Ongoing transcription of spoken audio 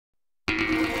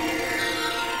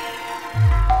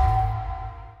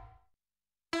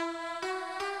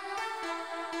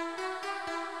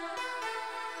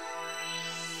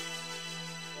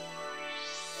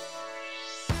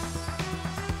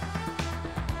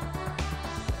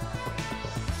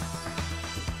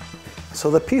So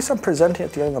the piece I'm presenting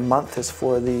at the end of the month is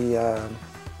for the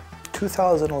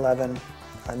 2011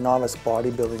 Novice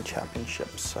Bodybuilding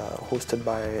Championships hosted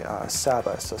by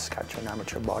SABA, Saskatchewan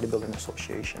Amateur Bodybuilding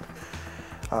Association.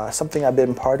 Something I've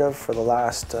been part of for the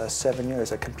last 7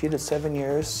 years. I competed 7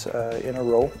 years in a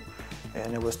row,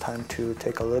 and it was time to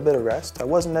take a little bit of rest. I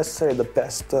wasn't necessarily the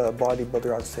best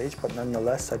bodybuilder on stage, but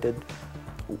nonetheless I did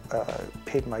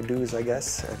paid my dues, I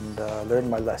guess, and learned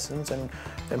my lessons. And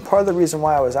part of the reason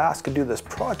why I was asked to do this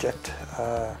project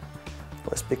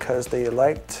was because they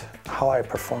liked how I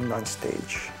performed on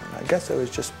stage. And I guess it was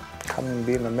just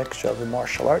being a mixture of a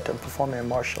martial art and performing in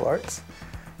martial arts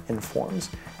in forms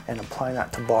and applying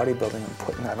that to bodybuilding and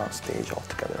putting that on stage all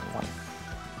together in one.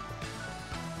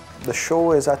 The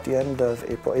show is at the end of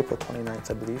April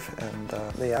 29th, I believe, and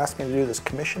they asked me to do this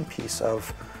commission piece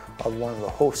of one of the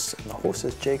hosts, and the host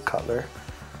is Jay Cutler,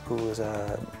 who is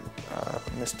a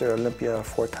Mr. Olympia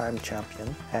 4-time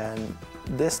champion. And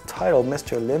this title,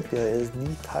 Mr. Olympia, is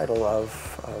the title of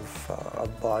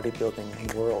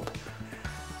bodybuilding world.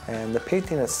 And the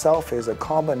painting itself is a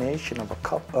combination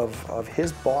of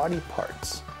his body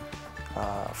parts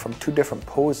from 2 different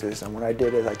poses. And what I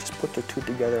did is I just put the 2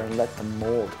 together and let them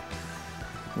mold.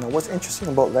 You know, what's interesting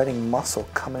about letting muscle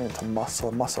come into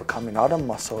muscle, muscle coming out of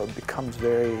muscle, it becomes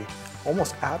very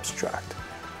almost abstract,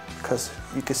 because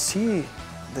you can see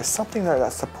there's something there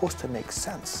that's supposed to make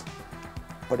sense,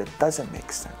 but it doesn't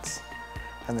make sense.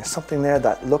 And there's something there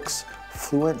that looks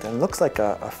fluent and looks like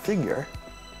a figure,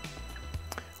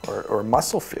 or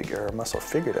muscle figure, or muscle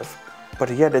figurative, but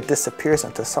yet it disappears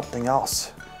into something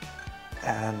else.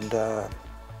 And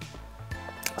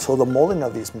so the molding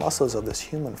of these muscles of this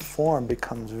human form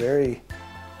becomes very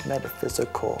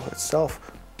metaphysical itself.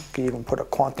 You can even put a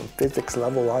quantum physics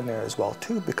level on there as well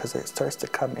too, because it starts to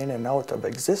come in and out of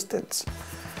existence.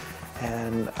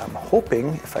 And I'm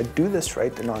hoping if I do this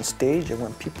right, then on stage, and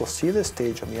when people see this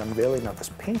stage and the unveiling of this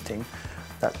painting,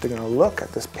 that they're going to look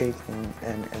at this painting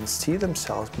and see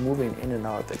themselves moving in and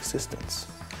out of existence.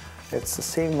 It's the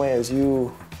same way as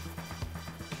you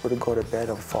were to go to bed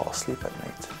and fall asleep at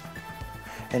night.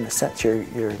 In a sense,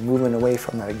 you're moving away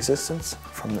from that existence,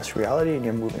 from this reality, and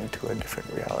you're moving into a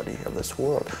different reality of this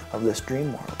world, of this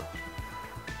dream world,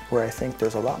 where I think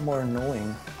there's a lot more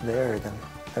knowing there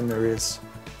than there is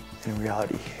in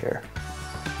reality here.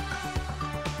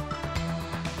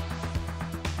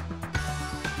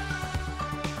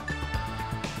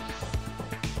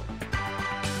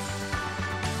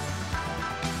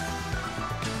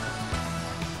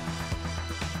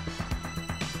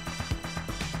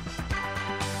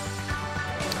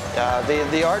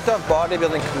 The art of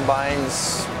bodybuilding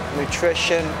combines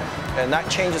nutrition, and that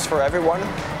changes for everyone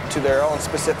to their own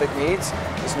specific needs.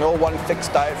 There's no one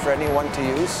fixed diet for anyone to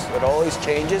use. It always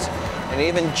changes, and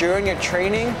even during your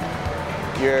training,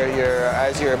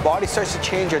 as your body starts to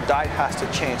change, your diet has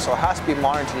to change. So it has to be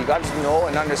monitored. You got to know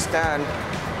and understand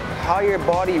how your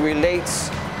body relates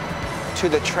to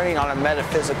the training on a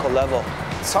metaphysical level.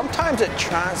 Sometimes it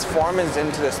transforms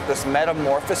into this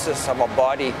metamorphosis of a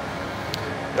body.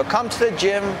 You'll come to the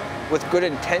gym with good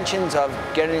intentions of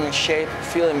getting in shape,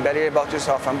 feeling better about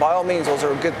yourself, and by all means, those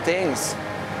are good things.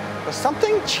 But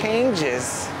something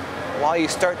changes while you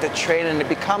start to train, and it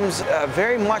becomes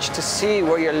very much to see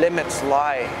where your limits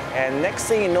lie. And next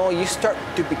thing you know, you start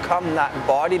to become that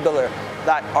bodybuilder,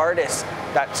 that artist,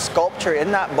 that sculptor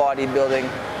in that bodybuilding,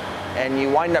 and you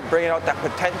wind up bringing out that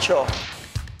potential.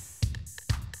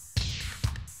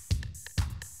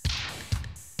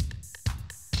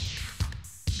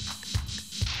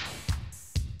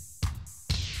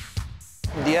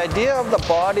 The idea of the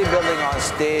bodybuilding on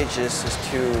stage is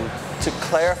to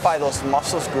clarify those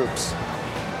muscles groups.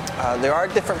 There are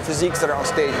different physiques that are on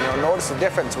stage, and you'll notice the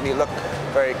difference when you look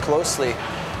very closely.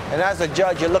 And as a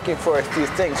judge, you're looking for a few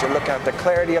things. You're looking at the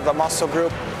clarity of the muscle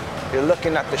group, you're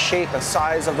looking at the shape and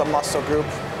size of the muscle group,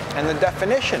 and the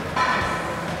definition.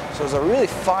 So there's a really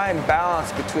fine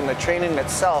balance between the training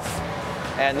itself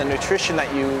and the nutrition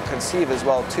that you conceive as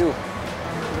well too.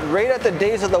 Right at the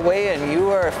days of the weigh-in, you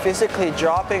are physically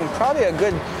dropping probably a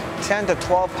good 10 to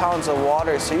 12 pounds of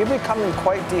water, so you're becoming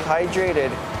quite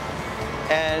dehydrated.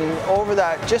 And over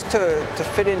that, just to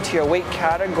fit into your weight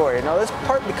category, now this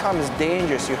part becomes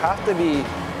dangerous. You have to be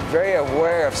very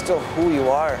aware of still who you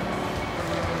are.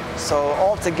 So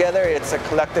altogether, it's a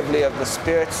collectively of the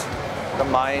spirit, the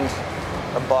mind,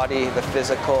 the body, the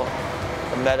physical,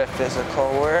 the metaphysical,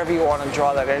 wherever you want to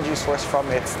draw that energy source from,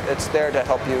 it's there to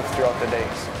help you throughout the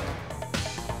days.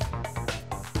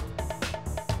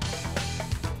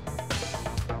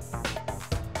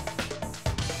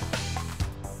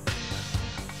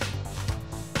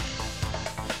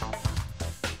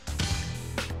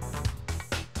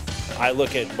 I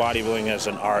look at bodybuilding as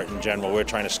an art in general. We're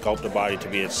trying to sculpt the body to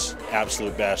be its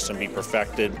absolute best and be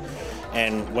perfected.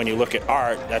 And when you look at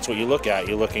art, that's what you look at.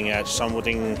 You're looking at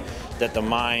something that the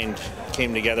mind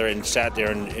came together and sat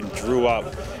there and drew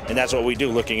up. And that's what we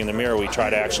do, looking in the mirror. We try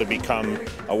to actually become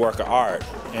a work of art.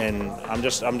 And I'm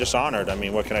just honored. I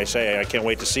mean, what can I say? I can't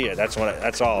wait to see it.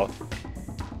 That's all.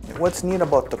 What's neat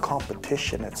about the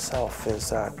competition itself is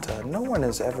that no one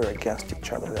is ever against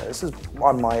each other. This is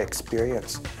on my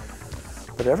experience.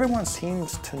 But everyone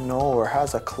seems to know or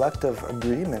has a collective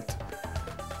agreement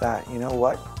that, you know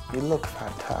what, you look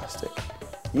fantastic.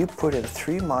 You put in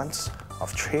 3 months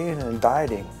of training and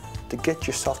dieting to get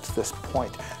yourself to this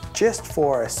point just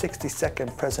for a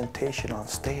 60-second presentation on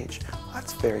stage.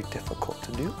 That's very difficult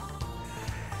to do.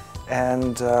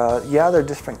 And yeah, there are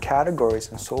different categories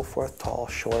and so forth, tall,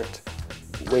 short,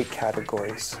 weight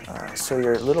categories. So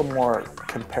you're a little more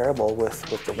comparable with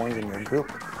the ones in your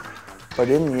group. But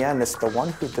in the end, it's the one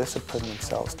who disciplines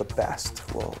themselves the best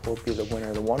will be the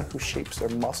winner. The one who shapes their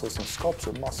muscles and sculpts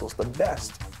their muscles the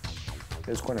best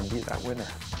is going to be that winner.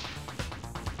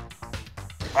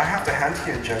 I have to hand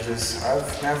to you, judges,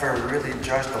 I've never really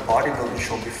judged a bodybuilding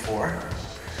show before.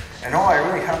 And all I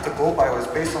really have to go by was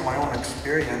based on my own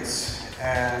experience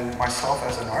and myself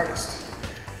as an artist.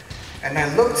 And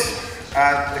I looked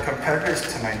at the competitors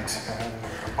tonight, and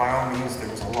by all means there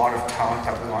was a lot of talent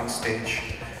that was on stage.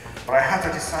 But I had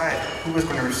to decide who was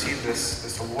going to receive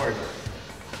this award.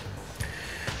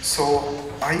 So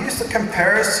I used a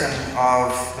comparison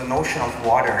of the notion of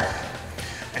water.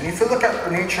 And if you look at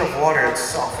the nature of water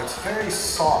itself, it's very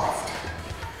soft.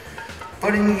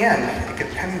 But in the end, it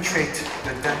can penetrate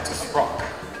the densest rock.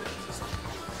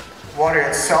 Water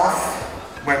itself,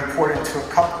 when poured into a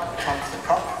cup, becomes the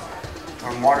cup.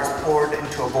 When water is poured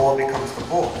into a bowl, it becomes the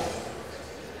bowl.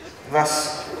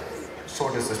 Thus, so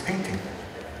does this painting.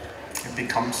 It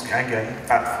becomes, again,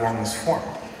 that formless form.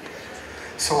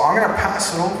 So I'm going to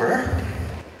pass it over,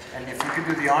 and if you could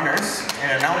do the honors in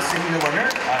announcing the winner,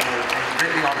 I would be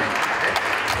greatly honored.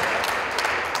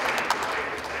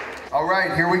 All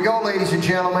right, here we go, ladies and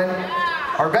gentlemen.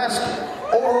 Our best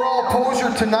overall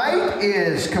poser tonight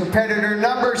is competitor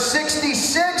number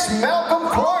 66, Malcolm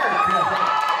Clark.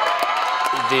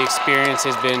 The experience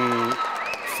has been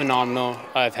phenomenal.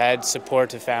 I've had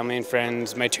support of family and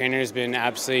friends. My trainer has been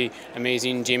absolutely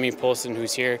amazing, Jamie Polson,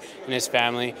 who's here, and his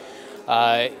family.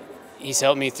 He's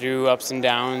helped me through ups and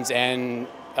downs, and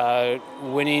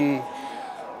winning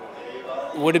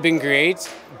would have been great,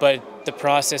 but the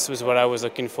process was what I was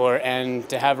looking for, and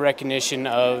to have recognition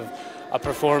of a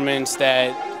performance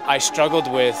that I struggled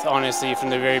with, honestly, from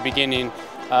the very beginning,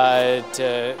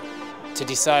 to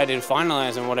decide and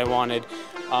finalize on what I wanted.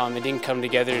 It didn't come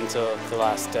together until the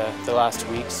last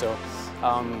week, so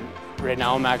right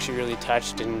now I'm actually really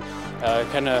touched and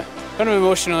kind of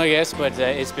emotional, I guess, but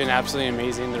it's been absolutely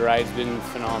amazing. The ride's been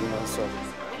phenomenal. So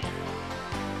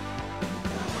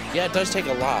Yeah, it does take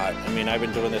a lot. I mean, I've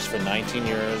been doing this for 19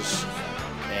 years,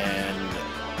 and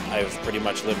I've pretty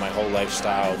much lived my whole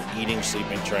lifestyle eating,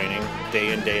 sleeping, training,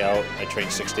 day in, day out. I train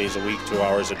 6 days a week, 2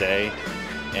 hours a day,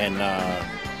 and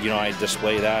you know, I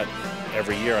display that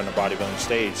every year on the bodybuilding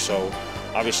stage. So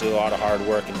obviously a lot of hard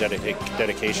work and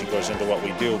dedication goes into what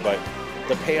we do, but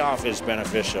the payoff is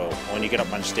beneficial. When you get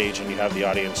up on stage and you have the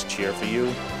audience cheer for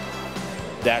you,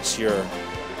 that's your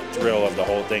thrill of the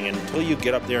whole thing. And until you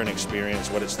get up there and experience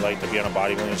what it's like to be on a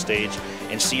bodybuilding stage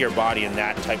and see your body in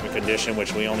that type of condition,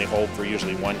 which we only hold for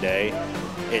usually 1 day,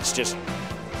 it's just,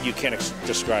 you can't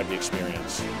describe the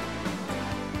experience.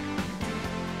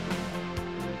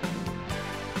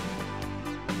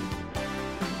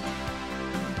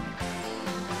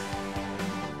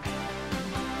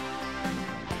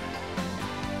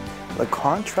 The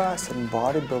contrast in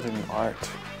bodybuilding art,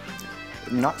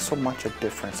 not so much a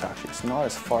difference actually. It's not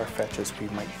as far-fetched as we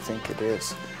might think it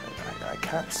is. I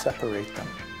can't separate them.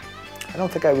 I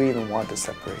don't think I would even want to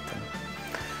separate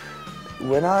them.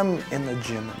 When I'm in the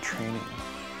gym and training,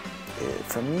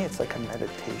 for me it's like a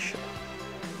meditation.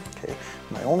 Okay?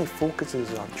 My only focus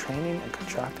is on training and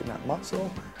contracting that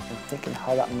muscle and thinking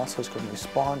how that muscle is going to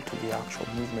respond to the actual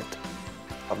movement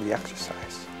of the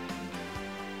exercise.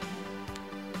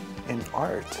 In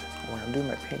art, when I'm doing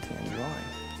my painting and drawing,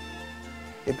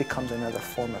 it becomes another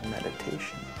form of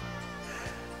meditation.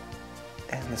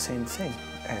 And the same thing,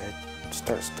 it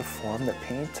starts to form, the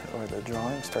paint or the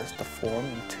drawing starts to form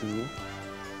into,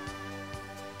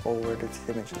 well, where did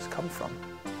the images come from?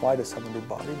 Why does someone do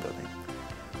bodybuilding?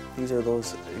 These are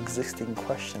those existing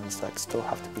questions that still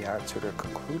have to be answered or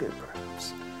concluded,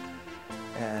 perhaps.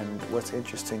 And what's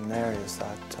interesting there is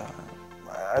that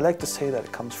I like to say that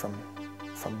it comes from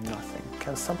from nothing?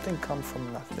 Can something come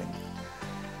from nothing?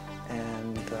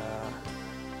 And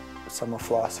some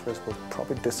philosophers will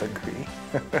probably disagree.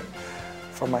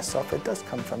 For myself, it does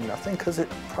come from nothing, because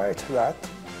prior to that,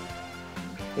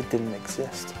 it didn't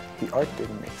exist. The art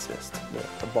didn't exist.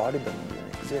 The bodybuilding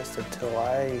didn't exist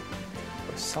until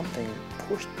something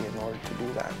pushed me in order to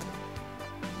do that.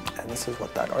 And this is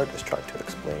what that artist tried to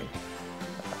explain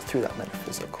through that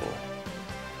metaphysical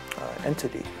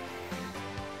entity.